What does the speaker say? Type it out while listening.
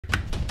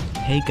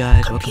Hey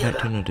guys, welcome back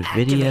to another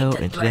video,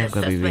 and today I'm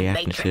going to be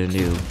reacting to the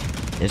new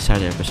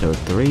Insider Episode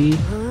 3,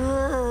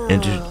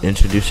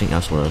 introducing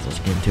Elseworlds. Let's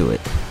get into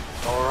it.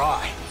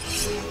 Alright,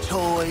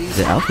 toys.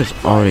 The outfits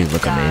already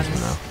look amazing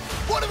though.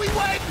 What are we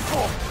waiting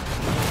for?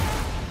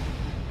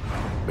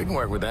 We can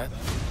work with that.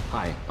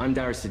 Hi, I'm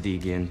Darius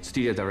Sadigian,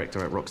 Studio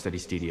Director at Rocksteady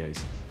Studios.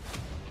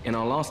 In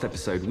our last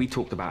episode, we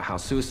talked about how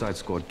Suicide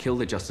Squad Kill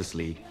the Justice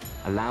League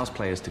allows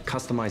players to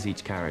customize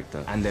each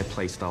character and their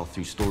playstyle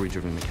through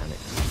story-driven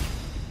mechanics.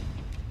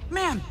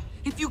 Man,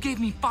 if you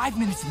gave me 5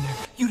 minutes in there,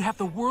 you'd have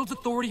the world's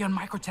authority on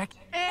Microtech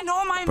and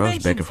all my Bro's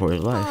inventions. begging for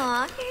his life.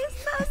 Aw, he's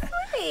so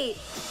sweet.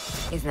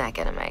 He's not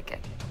gonna make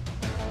it.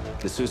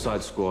 The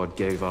Suicide Squad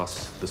gave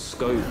us the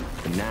scope,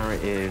 the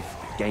narrative,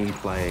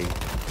 gameplay,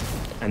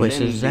 and Wait, then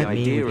so does the that mean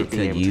idea we of get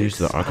being to able use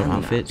the Arkham expand that,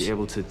 outfits? be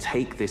able to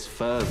take this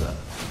further.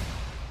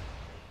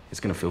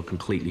 It's gonna feel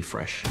completely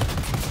fresh.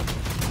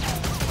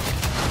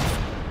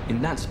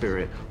 In that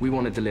spirit, we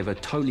want to deliver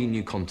totally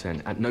new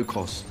content at no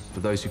cost for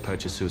those who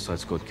purchase Suicide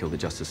Squad Kill the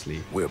Justice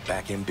League. We're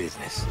back in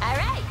business. All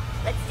right,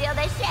 let's steal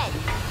their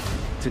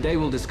shit. Today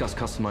we'll discuss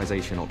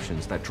customization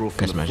options that draw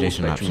from the full Customization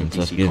spectrum of options,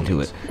 let's DC get into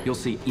comics. it. You'll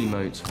see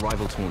emotes,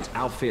 rival taunts,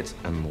 outfits,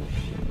 and more.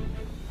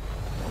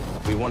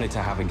 We wanted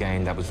to have a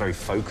game that was very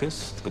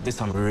focused, but this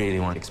time we really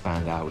want to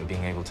expand out with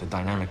being able to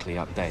dynamically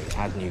update,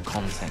 add new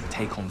content,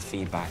 take on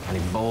feedback, and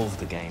evolve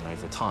the game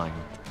over time.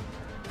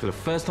 For the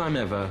first time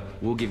ever,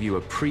 we'll give you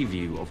a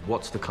preview of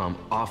what's to come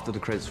after the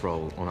credits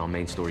roll on our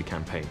main story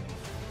campaign.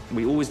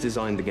 We always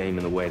designed the game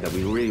in a way that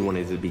we really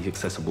wanted it to be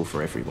accessible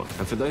for everyone.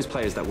 And for those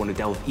players that want to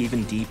delve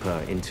even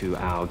deeper into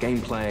our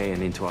gameplay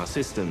and into our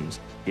systems,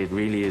 it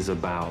really is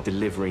about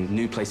delivering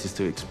new places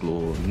to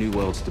explore, new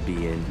worlds to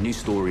be in, new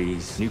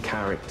stories, new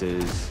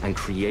characters, and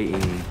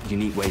creating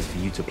unique ways for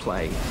you to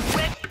play.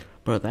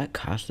 Bro, that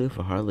costume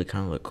for Harley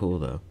kind of look cool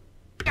though.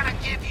 Gonna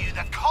give you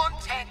the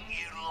content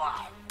you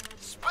love.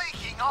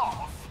 Speaking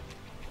of,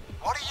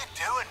 what are you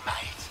doing,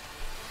 mate?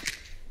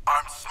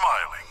 I'm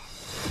smiling.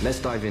 Let's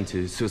dive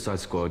into Suicide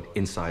Squad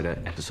Insider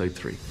Episode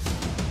 3.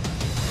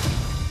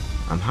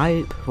 I'm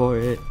hyped for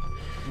it.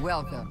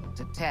 Welcome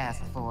to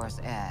Task Force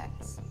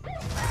X.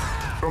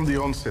 From the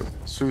onset,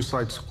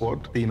 Suicide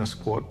Squad, being a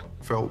squad,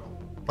 felt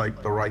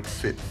like the right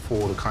fit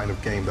for the kind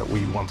of game that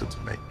we wanted to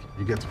make.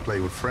 You get to play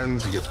with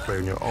friends, you get to play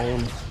on your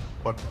own,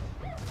 but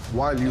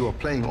while you are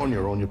playing on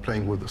your own, you're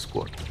playing with the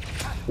squad,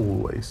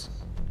 always.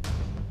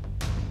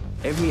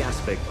 Every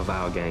aspect of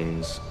our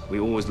games, we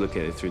always look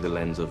at it through the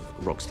lens of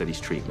Rocksteady's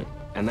treatment.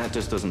 And that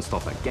just doesn't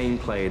stop at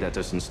gameplay, that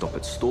doesn't stop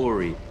at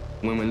story.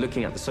 When we're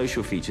looking at the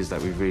social features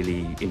that we've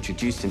really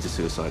introduced into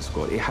Suicide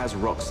Squad, it has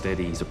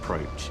Rocksteady's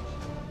approach.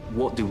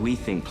 What do we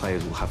think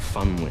players will have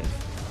fun with?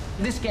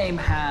 This game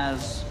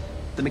has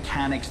the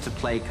mechanics to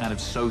play kind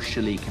of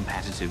socially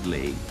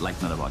competitively,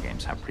 like none of our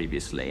games have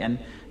previously, and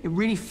it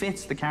really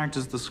fits the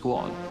characters of the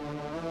squad.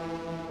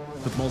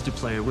 With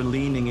multiplayer, we're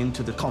leaning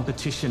into the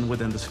competition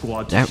within the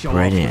squad to That show off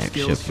your Brainiac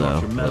skills, ship show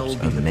off though your metal,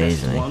 looks be the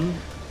best amazing. one.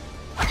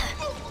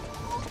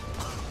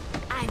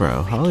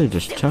 Bro, Harley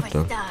just chucked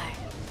him.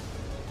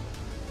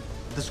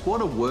 The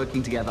squad are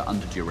working together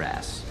under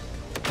duress.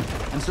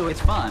 And so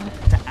it's fun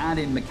to add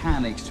in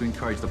mechanics to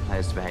encourage the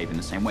players to behave in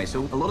the same way.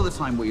 So a lot of the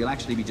time what you'll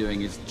actually be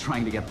doing is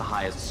trying to get the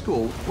highest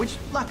score, which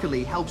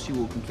luckily helps you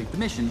all complete the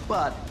mission,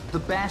 but the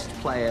best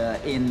player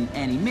in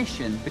any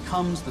mission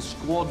becomes the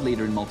squad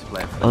leader in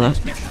multiplayer for the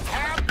next mission.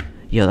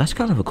 Yo, that's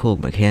kind of a cool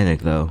mechanic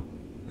though.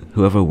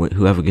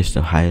 Whoever gets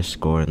the highest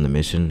score in the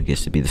mission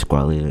gets to be the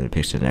squad leader and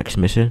picks the next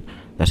mission.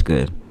 That's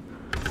good.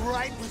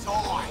 Great was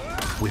I.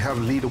 We have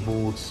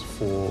leaderboards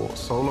for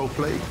solo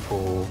play,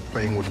 for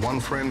playing with one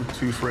friend,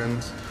 two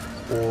friends,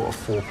 or a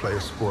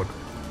 4-player squad.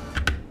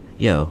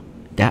 Yo,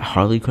 that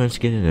Harley Quinn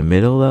skin in the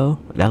middle though,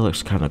 that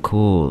looks kind of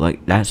cool.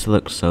 Like, that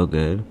looks so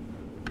good.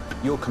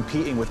 You're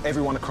competing with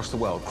everyone across the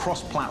world.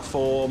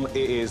 Cross-platform,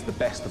 it is the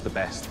best of the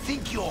best.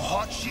 Think you're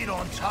hot shit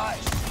on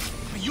toast,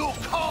 but you're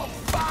cold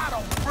fart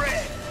on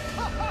bread.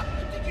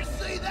 Did you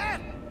see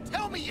that?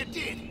 Tell me you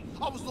did.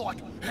 I was like,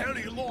 how do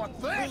you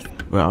like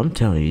that? Bro, I'm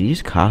telling you,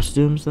 these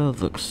costumes though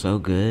look so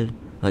good.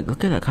 Like,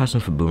 look at that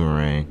costume for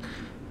Boomerang.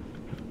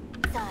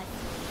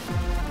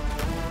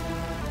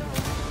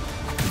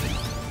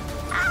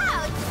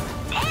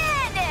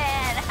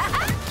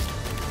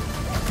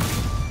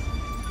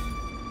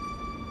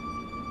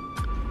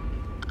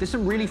 There's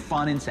some really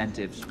fun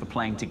incentives for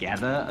playing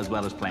together as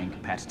well as playing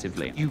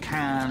competitively. You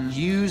can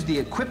use the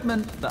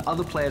equipment that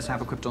other players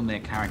have equipped on their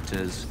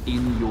characters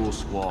in your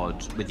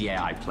squad with the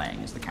AI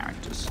playing as the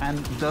characters. And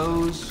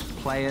those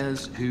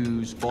players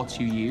whose bots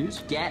you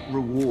use get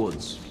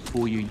rewards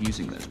for you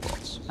using those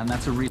bots. And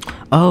that's a real...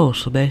 Oh,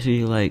 so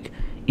basically, like,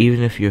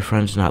 even if your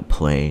friend's not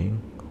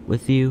playing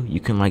with you, you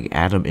can, like,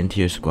 add them into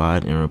your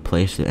squad and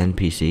replace the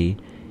NPC,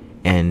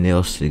 and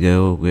they'll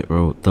still get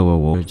the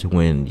rewards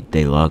when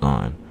they log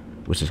on.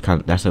 Which is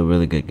that's a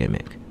really good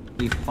gimmick.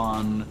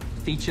 Fun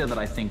feature that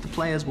I think the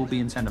players will be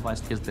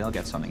incentivized because they'll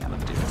get something out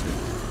of it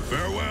too.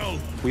 Farewell.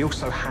 We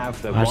also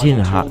have the Why is he in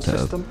a rival hot tool tub?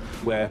 system,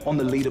 where on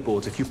the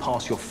leaderboards, if you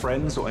pass your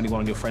friends or anyone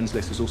on your friends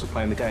list who's also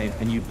playing the game,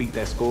 and you beat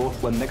their score,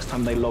 well, next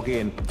time they log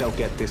in, they'll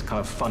get this kind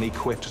of funny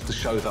quiff just to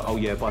show that, oh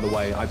yeah, by the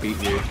way, I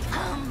beat you.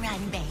 Home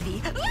run,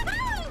 baby.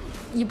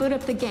 You boot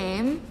up the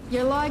game,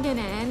 you're logging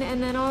in,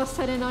 and then all of a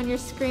sudden on your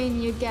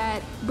screen you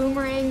get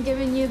Boomerang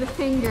giving you the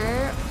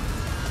finger.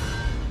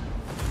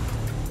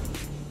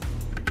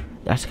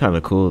 That's kind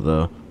of cool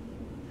though.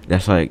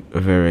 That's like a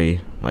very,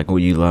 like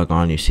when you log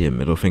on, you see a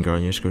middle finger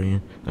on your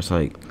screen. That's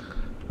like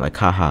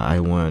haha, I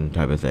won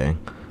type of thing.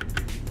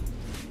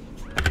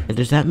 And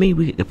does that mean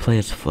we get to play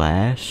as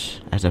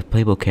Flash as a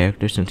playable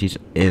character since he's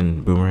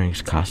in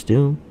Boomerang's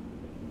costume?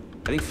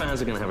 I think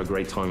fans are going to have a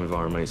great time with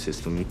our remote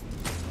system.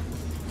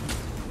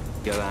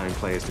 Allowing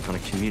players to kind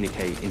of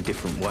communicate in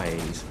different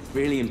ways,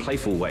 really in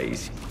playful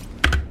ways.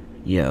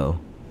 Yo,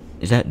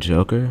 is that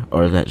Joker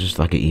or is that just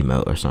like an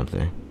emote or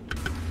something?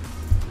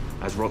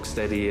 As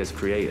Rocksteady, as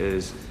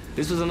creators,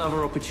 this was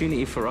another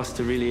opportunity for us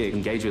to really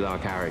engage with our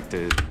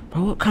characters.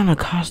 Bro, what kind of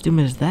costume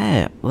is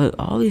that? Look,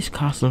 all these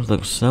costumes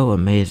look so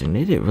amazing.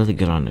 They did really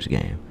good on this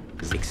game.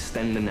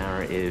 Extend the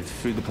narrative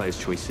through the player's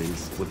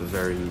choices with a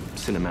very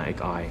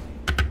cinematic eye.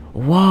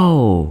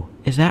 Whoa,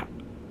 is that...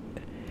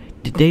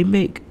 Did they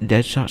make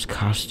Deadshot's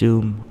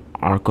costume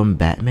Arkham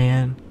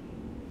Batman?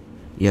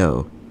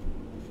 Yo,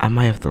 I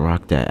might have to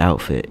rock that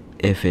outfit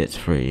if it's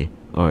free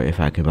or if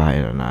I can buy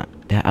it or not.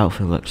 That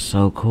outfit looks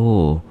so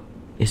cool.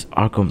 It's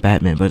Arkham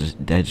Batman, but it's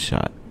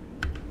Deadshot.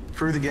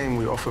 Through the game,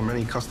 we offer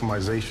many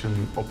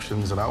customization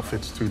options and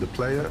outfits to the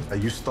player.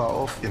 You start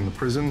off in the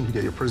prison, you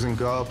get your prison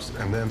garbs,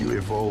 and then you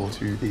evolve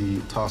to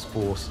the Task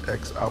Force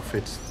X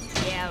outfits.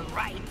 Yeah,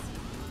 right.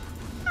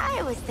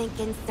 I was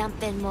thinking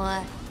something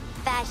more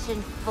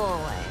fashion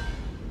forward.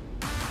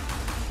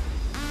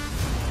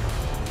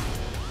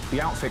 The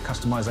outfit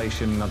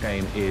customization in our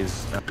game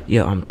is...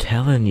 Yo, I'm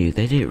telling you,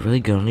 they did really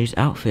good on these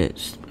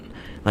outfits.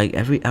 Like,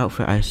 every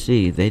outfit I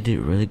see, they did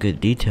really good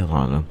detail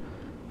on them.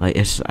 Like,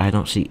 I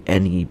don't see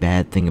any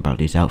bad thing about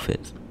these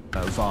outfits.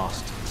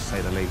 vast, to say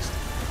the least.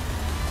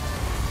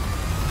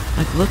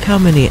 Like, look how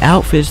many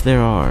outfits there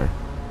are.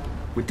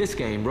 With this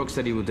game,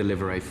 Rocksteady will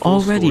deliver a full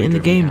already in the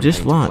game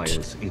just launched,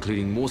 players,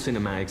 including more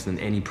cinematics than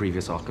any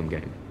previous Arkham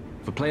game.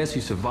 For players who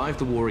survived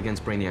the war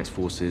against Brainiac's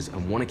forces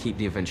and want to keep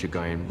the adventure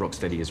going,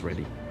 Rocksteady is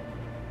ready.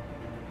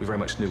 We very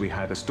much knew we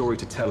had a story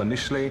to tell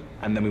initially,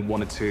 and then we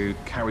wanted to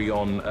carry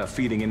on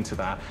feeding into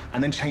that,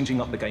 and then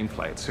changing up the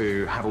gameplay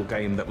to have a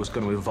game that was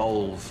going to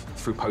evolve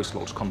through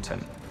post-launch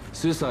content.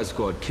 Suicide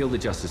Squad Kill the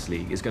Justice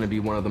League is going to be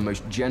one of the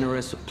most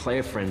generous,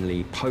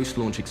 player-friendly,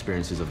 post-launch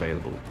experiences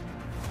available.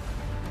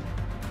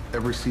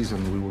 Every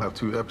season we will have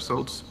 2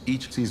 episodes.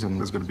 Each season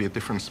there's going to be a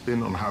different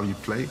spin on how you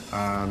play,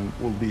 and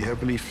will be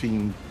heavily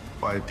themed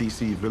by a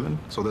DC villain.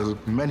 So there's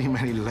many,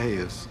 many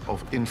layers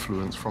of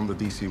influence from the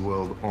DC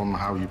world on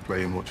how you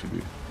play and what you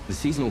do. The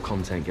seasonal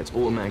content gets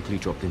automatically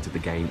dropped into the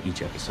game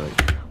each episode.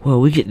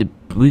 Well, we get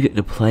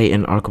to play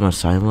in Arkham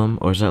Asylum,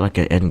 or is that like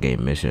an endgame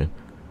mission?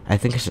 I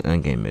think it's an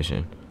endgame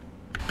mission.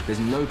 There's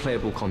no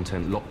playable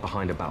content locked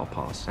behind a battle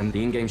pass, and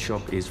the in-game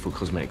shop is for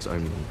cosmetics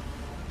only.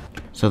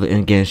 So the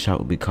in-game shop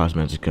will be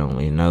cosmetic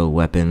only. No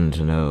weapons,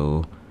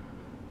 no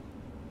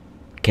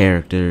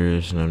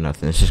characters, no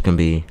nothing. It's just gonna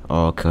be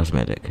all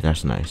cosmetic.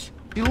 That's nice.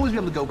 You'll always be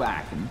able to go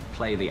back and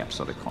play the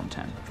episodic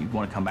content. If you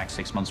want to come back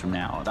 6 months from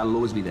now, that'll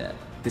always be there.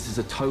 This is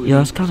a totally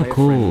yeah, it's kind of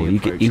cool. You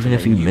can, even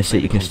if you miss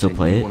it, you can still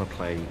play it. Want to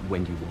play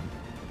when you want.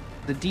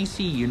 The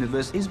DC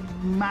universe is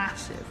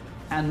massive,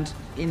 and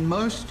in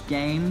most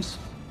games,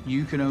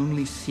 you can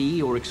only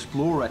see or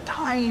explore a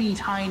tiny,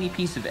 tiny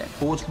piece of it.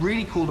 But what's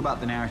really cool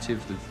about the narrative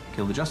of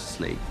Kill the Justice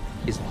League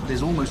is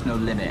there's almost no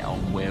limit on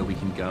where we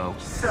can go.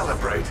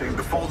 Celebrating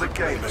before the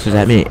game. So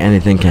that means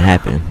anything can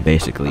happen,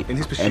 basically. In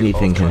his pursuit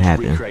Anything of can trying to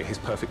happen. recreate his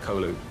perfect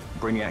Colu,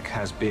 Brainiac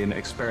has been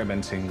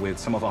experimenting with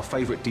some of our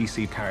favorite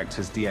DC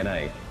characters'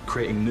 DNA,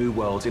 creating new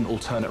worlds in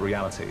alternate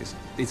realities.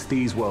 It's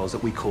these worlds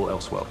that we call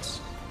Elseworlds.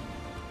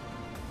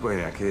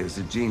 Brainiac is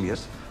a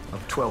genius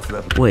of 12th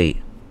level.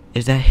 Wait,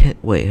 is that hint?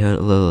 Wait,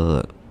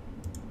 look.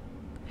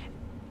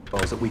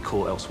 Worlds that we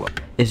call Elseworlds.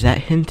 Is that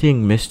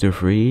hinting Mr.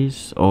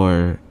 Freeze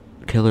or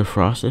Killer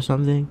Frost or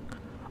something?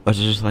 Or is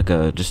it just like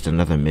just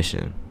another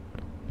mission?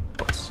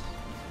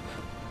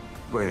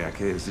 Brainiac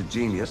is a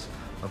genius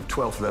of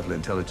 12th level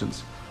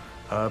intelligence,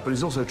 but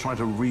he's also trying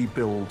to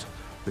rebuild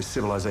this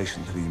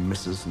civilization that he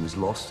misses and is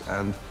lost,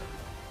 and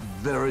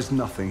there is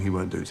nothing he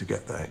won't do to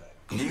get there.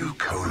 New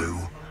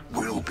Colu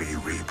will be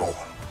reborn.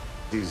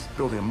 He's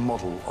building a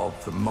model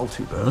of the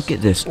multiverse. Look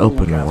at this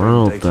open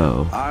world,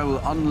 though. I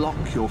will unlock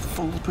your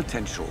full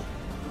potential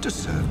to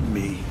serve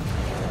me.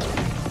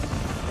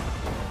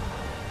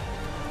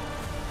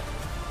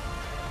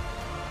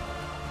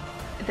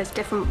 There's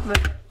different...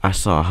 I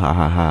saw ha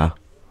ha ha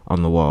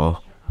on the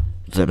wall.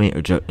 Does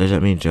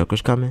that mean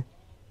Joker's coming?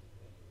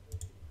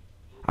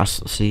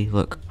 See,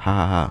 look, ha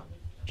ha ha.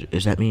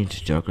 Does that mean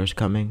Joker's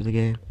coming to the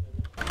game?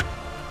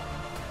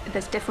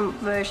 There's different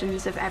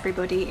versions of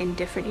everybody in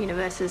different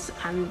universes,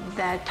 and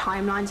their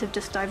timelines have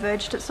just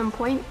diverged at some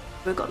point.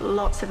 We've got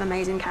lots of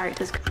amazing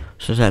characters.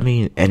 So does that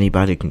mean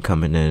anybody can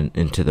come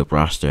into the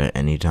roster at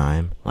any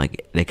time?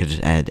 Like, they could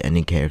just add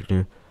any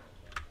character?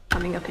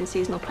 Coming up in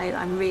seasonal play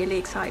that I'm really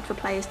excited for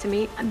players to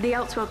meet. And the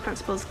Elseworld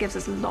Principles gives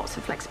us lots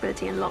of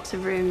flexibility and lots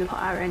of room to put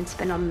our own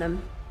spin on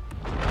them.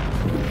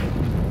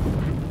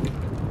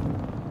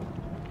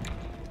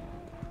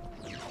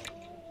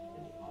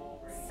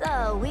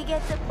 So, we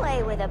get to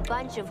play with a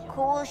bunch of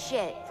cool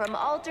shit from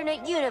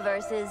alternate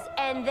universes,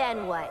 and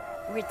then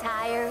what?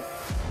 Retire?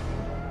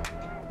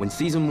 When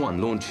Season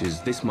 1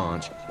 launches this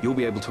March, you'll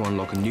be able to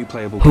unlock a new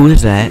playable Who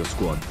is character that?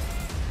 for your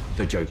squad.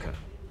 The Joker.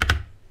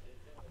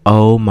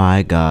 Oh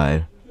my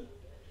god.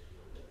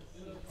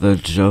 The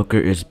Joker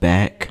is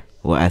back.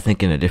 Well, I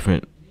think in a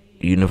different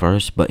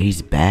universe, but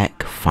he's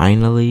back,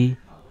 finally.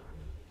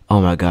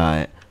 Oh my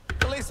god.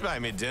 At least buy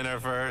me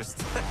dinner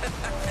first.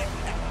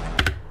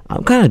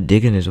 I'm kind of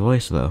digging his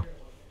voice, though.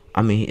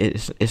 I mean,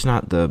 it's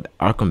not the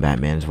Arkham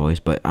Batman's voice,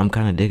 but I'm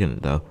kind of digging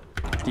it, though.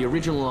 The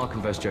original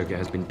Arkhamverse Joker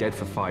has been dead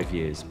for 5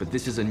 years, but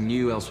this is a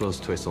new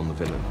Elseworlds twist on the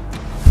villain.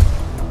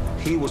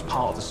 He was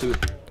part of the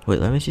suicide. Wait,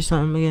 let me see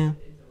something again.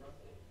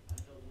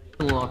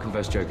 The original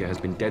Arkhamverse Joker has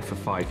been dead for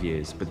 5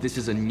 years, but this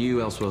is a new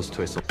Elseworlds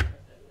twist on...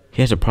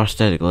 He has a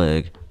prosthetic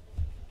leg.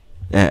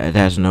 That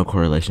has no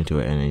correlation to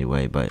it in any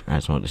way, but I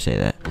just wanted to say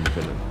that. On the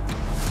villain.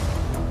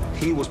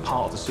 He was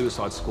part of the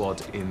Suicide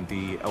Squad in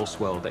the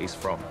Elseworld that he's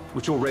from,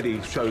 which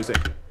already shows it.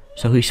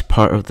 So he's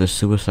part of the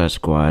Suicide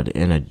Squad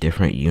in a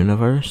different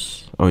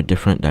universe? Or a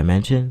different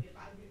dimension?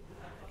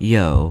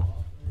 Yo,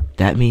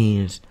 that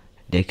means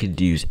they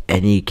could use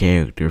any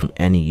character from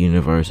any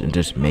universe and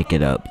just make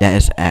it up. That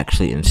is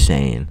actually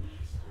insane.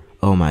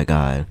 Oh my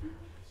god.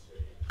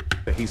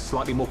 He's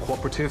slightly more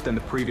cooperative than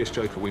the previous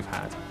Joker we've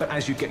had. But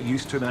as you get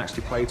used to him and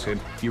actually play to him,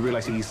 you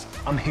realize he's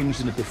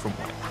unhinged in a different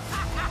way.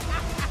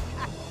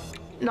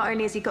 Not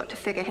only has he got to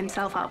figure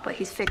himself out, but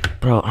he's figured...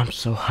 Bro, I'm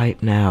so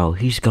hyped now.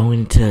 He's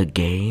going into a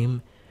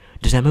game?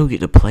 Does that mean we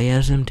get to play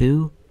as him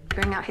too?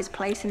 Figuring out his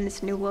place in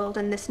this new world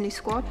and this new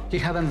squad. He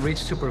hadn't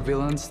reached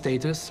supervillain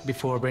status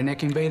before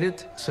Brainiac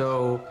invaded,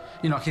 so,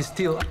 you know, he's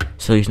still...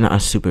 So he's not a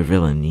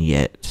supervillain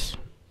yet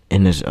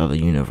in this other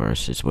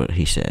universe, is what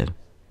he said.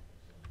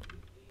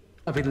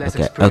 A bit less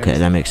Okay,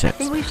 that makes I sense.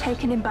 think we've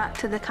taken him back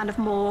to the kind of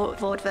more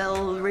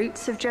vaudeville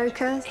roots of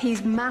Joker.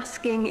 He's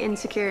masking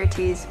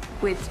insecurities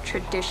with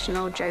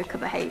traditional Joker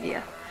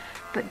behavior.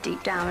 But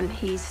deep down,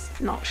 he's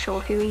not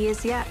sure who he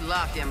is yet.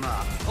 Lock him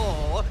up.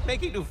 Oh,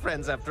 making new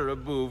friends after a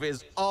move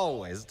is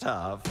always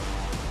tough.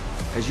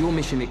 As your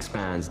mission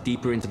expands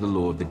deeper into the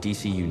lore of the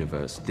DC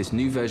Universe, this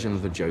new version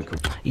of the Joker...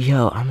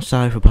 Yo, I'm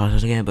sorry for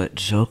pausing again, but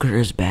Joker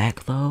is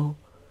back though?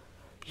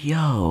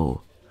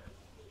 Yo.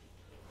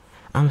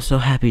 I'm so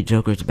happy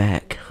Joker's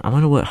back. I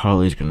wonder what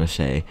Harley's gonna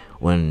say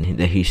when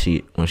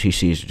she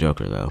sees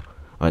Joker though.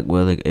 Like,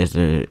 is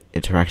the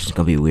interactions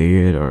gonna be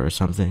weird or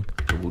something?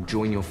 Will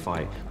join your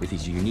fight with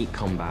his unique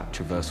combat,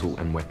 traversal,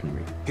 and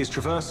weaponry. His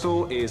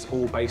traversal is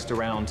all based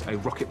around a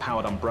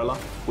rocket-powered umbrella,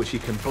 which he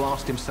can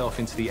blast himself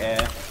into the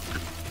air,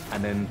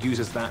 and then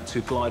uses that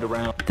to glide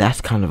around.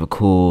 That's kind of a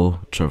cool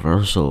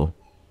traversal.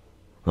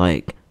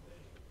 Like,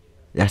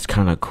 that's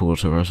kind of cool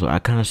traversal.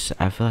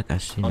 I feel like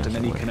I've seen that And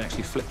then he somewhere. can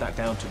actually flip that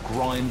down to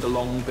grind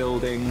along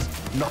buildings,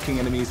 knocking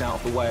enemies out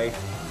of the way.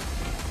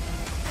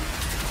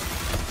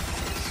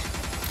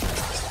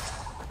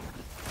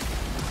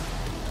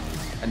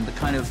 And the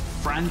kind of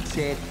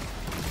frantic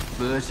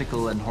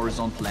vertical and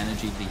horizontal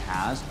energy that he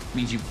has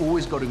means you've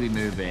always got to be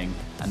moving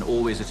and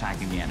always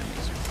attacking the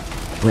enemies.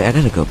 Wait, I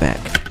gotta go back.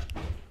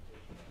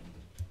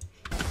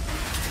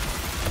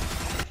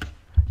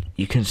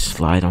 You can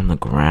slide on the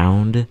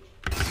ground.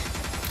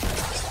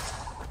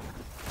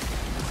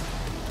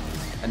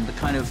 And the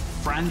kind of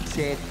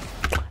frantic...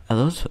 Are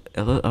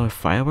those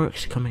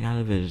fireworks coming out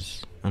of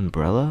his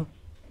umbrella?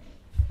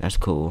 That's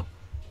cool.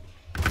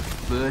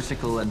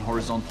 Vertical and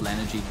horizontal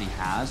energy that he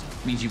has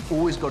means you've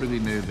always got to be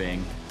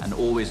moving and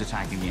always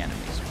attacking the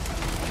enemies.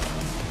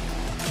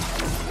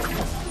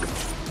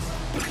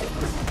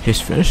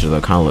 His finishes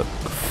are kind of look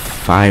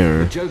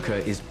fire. The Joker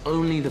is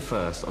only the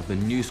first of the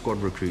new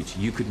squad recruits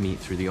you could meet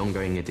through the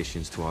ongoing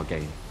additions to our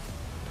game.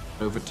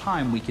 Over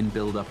time, we can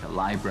build up a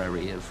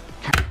library of...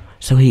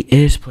 So he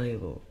is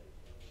playable.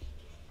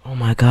 Oh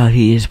my god,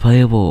 he is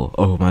playable.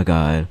 Oh my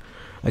god.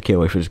 I can't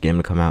wait for this game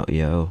to come out,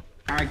 yo.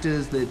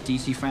 Characters that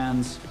DC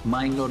fans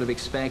might not have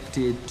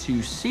expected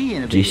to see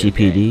in a video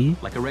GCPD? game,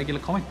 like a regular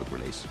comic book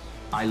release.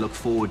 I look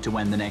forward to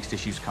when the next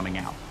issue's coming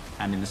out.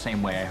 And in the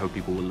same way, I hope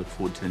people will look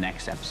forward to the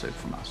next episode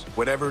from us.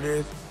 Whatever it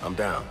is, I'm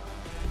down.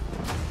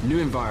 New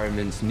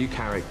environments, new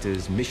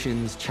characters,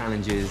 missions,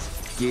 challenges,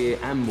 gear,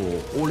 and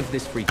more. All of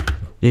this free...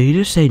 Did you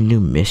just say new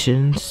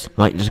missions?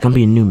 Like, there's gonna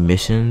be new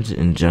missions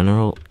in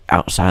general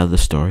outside of the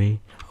story?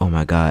 Oh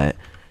my god.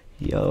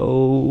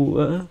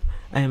 Yo.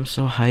 I am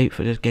so hyped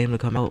for this game to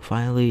come out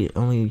finally.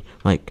 Only,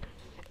 like,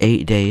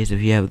 8 days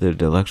if you have the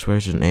deluxe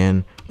version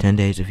and 10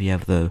 days if you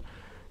have the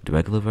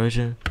regular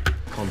version.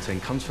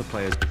 Content comes for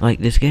players. Like,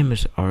 this game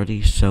is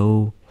already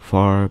so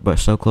far, but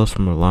so close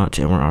from a launch,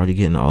 and we're already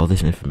getting all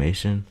this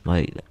information.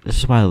 Like, this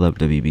is why I love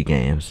WB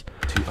Games.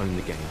 To own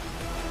the game.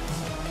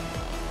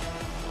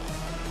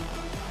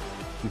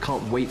 We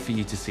can't wait for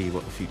you to see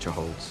what the future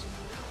holds.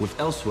 With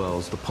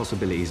Elseworlds, the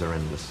possibilities are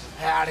endless.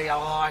 How do you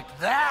like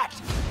that?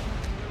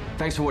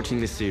 Thanks for watching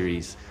this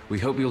series. We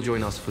hope you'll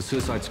join us for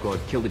Suicide Squad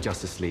Kill the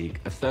Justice League,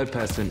 a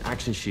third-person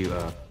action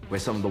shooter where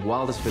some of the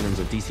wildest villains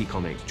of DC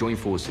Comics join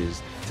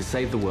forces to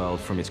save the world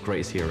from its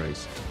greatest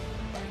heroes.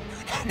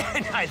 No,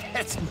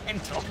 that's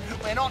mental.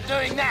 We're not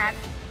doing that.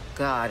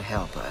 God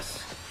help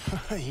us.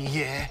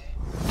 Yeah.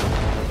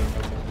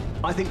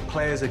 I think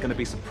players are going to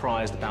be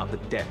surprised about the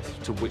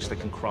depth to which they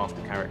can craft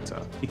the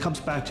character. It comes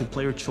back to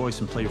player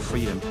choice and player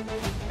freedom.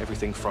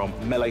 Everything from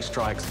melee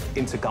strikes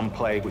into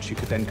gunplay, which you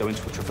could then go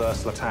into a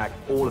traversal attack.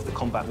 All of the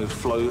combat moves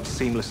flow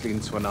seamlessly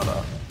into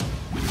another.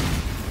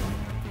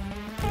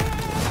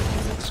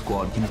 The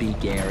squad can be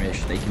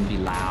garish, they can be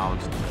loud,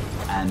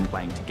 and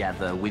playing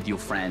together with your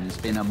friends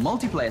in a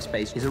multiplayer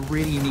space is a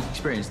really unique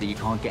experience that you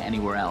can't get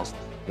anywhere else.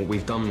 What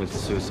we've done with the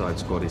Suicide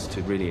Squad is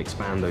to really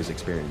expand those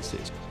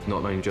experiences.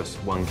 Not only just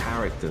one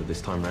character this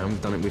time around,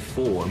 we've done it with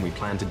 4, and we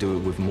plan to do it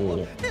with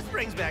more. This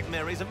brings back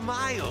memories of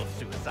my old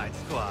Suicide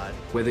Squad.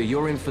 Whether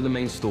you're in for the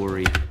main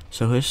story...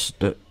 So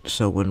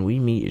when we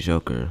meet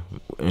Joker,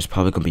 it's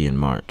probably going to be in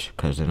March,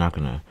 because they're not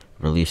going to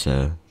release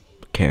a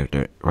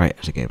character right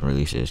as the game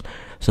releases.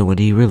 So when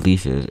he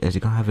releases, is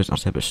he going to have his own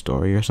separate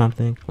story or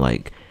something?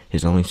 Like,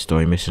 his only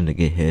story mission to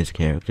get his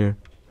character?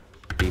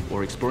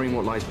 Or exploring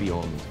what lies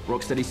beyond,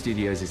 Rocksteady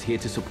Studios is here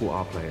to support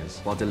our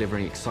players while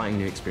delivering exciting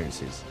new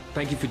experiences.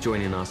 Thank you for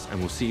joining us, and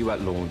we'll see you at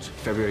launch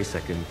February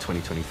 2nd,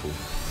 2024.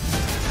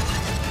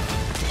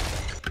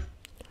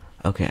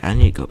 Okay, I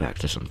need to go back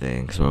to some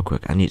things real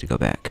quick. I need to go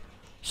back.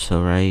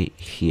 So right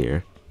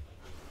here.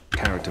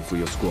 Character for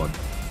your squad,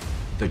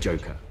 the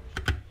Joker.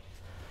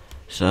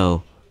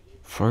 So,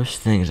 first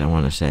things I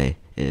want to say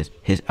is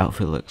his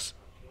outfit looks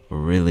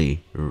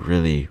really,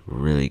 really,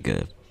 really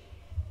good.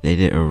 They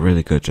did a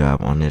really good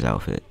job on his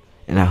outfit.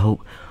 And I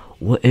hope,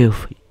 what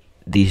if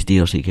these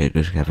DLC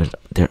characters have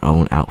their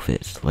own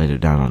outfits later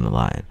down on the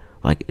line?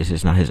 Like, this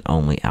is not his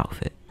only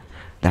outfit.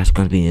 That's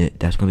gonna be it.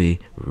 That's gonna be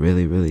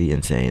really, really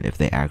insane if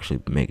they actually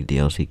make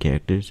DLC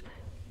characters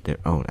their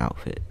own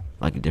outfit.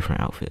 Like,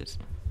 different outfits.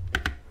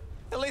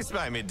 At least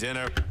buy me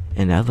dinner.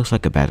 And that looks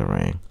like a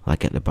batarang.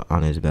 Like,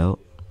 on his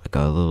belt. Like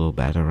a little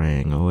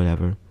batarang or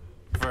whatever.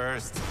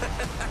 First.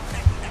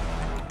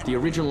 The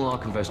original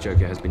Arkhamverse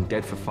Joker has been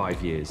dead for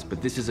 5 years,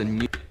 but this is a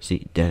new...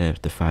 See, dead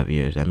after 5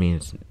 years. That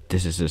means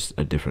this is just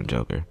a different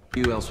Joker.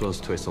 New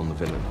Elseworlds twist on the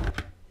villain.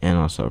 And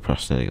also a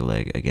prosthetic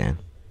leg again.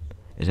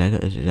 Is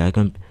that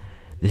gonna...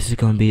 This is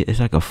gonna be... It's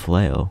like a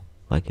flail.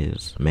 Like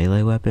his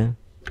melee weapon.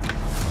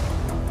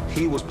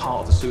 He was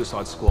part of the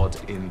Suicide Squad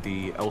in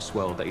the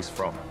Elseworld that he's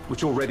from,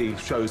 which already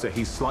shows that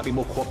he's slightly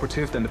more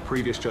cooperative than the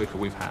previous Joker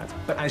we've had.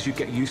 But as you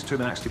get used to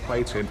him and actually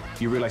play to him,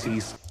 you realize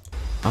he's...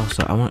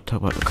 Also, I want to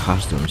talk about the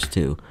costumes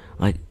too.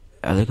 Like,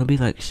 are there gonna be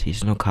like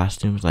seasonal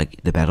costumes?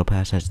 Like the Battle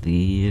Pass has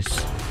these.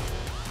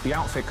 The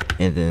outfit.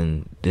 And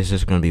then this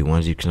is gonna be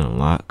ones you can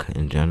unlock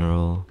in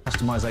general.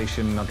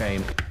 Customization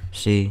again.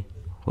 See,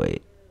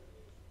 wait.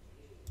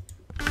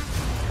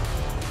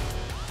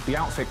 The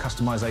outfit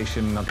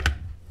customization.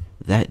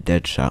 That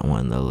Deadshot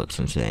one though looks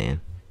insane.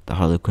 The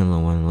Harley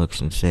Quinn one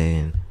looks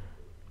insane.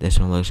 This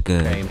one looks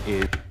good.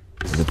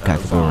 The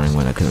Catwoman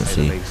one I couldn't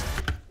see.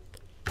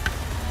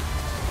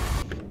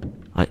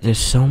 Like, there's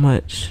so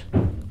much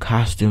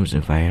costumes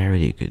and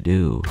variety you could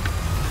do.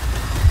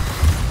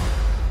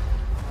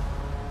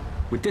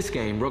 With this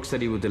game,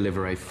 Rocksteady will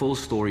deliver a full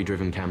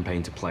story-driven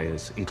campaign to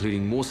players,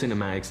 including more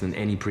cinematics than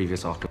any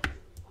previous Arkham.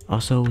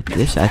 Also,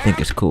 this I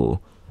think is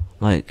cool.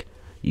 Like,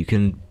 you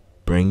can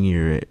bring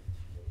your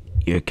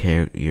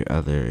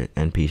other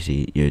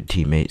NPC, your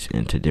teammates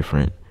into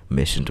different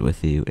missions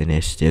with you, and they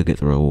still get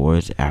the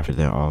rewards after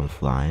they're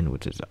offline,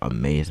 which is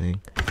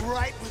amazing.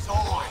 Right was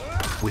on.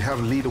 We have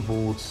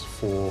leaderboards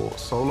for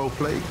solo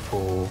play,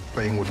 for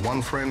playing with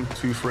 1 friend,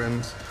 2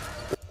 friends,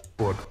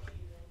 or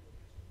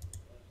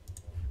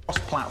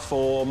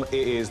cross-platform.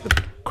 It is the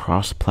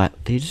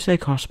did you just say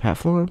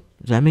cross-platform?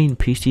 Does that mean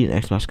PC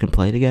and Xbox can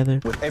play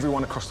together? with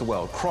everyone across the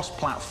world.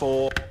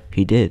 Cross-platform.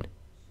 He did.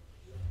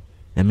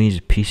 That means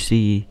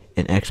PC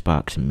and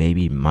Xbox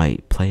maybe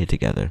might play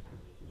together.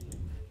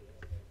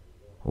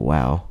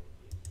 Wow.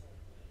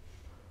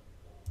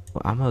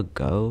 Well, I'm gonna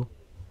go.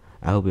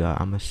 I'm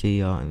gonna see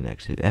y'all in the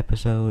next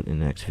episode, in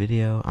the next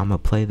video. I'm gonna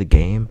play the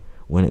game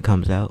when it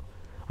comes out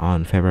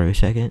on February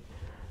 2nd.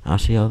 I'll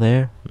see y'all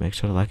there. Make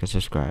sure to like and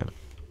subscribe.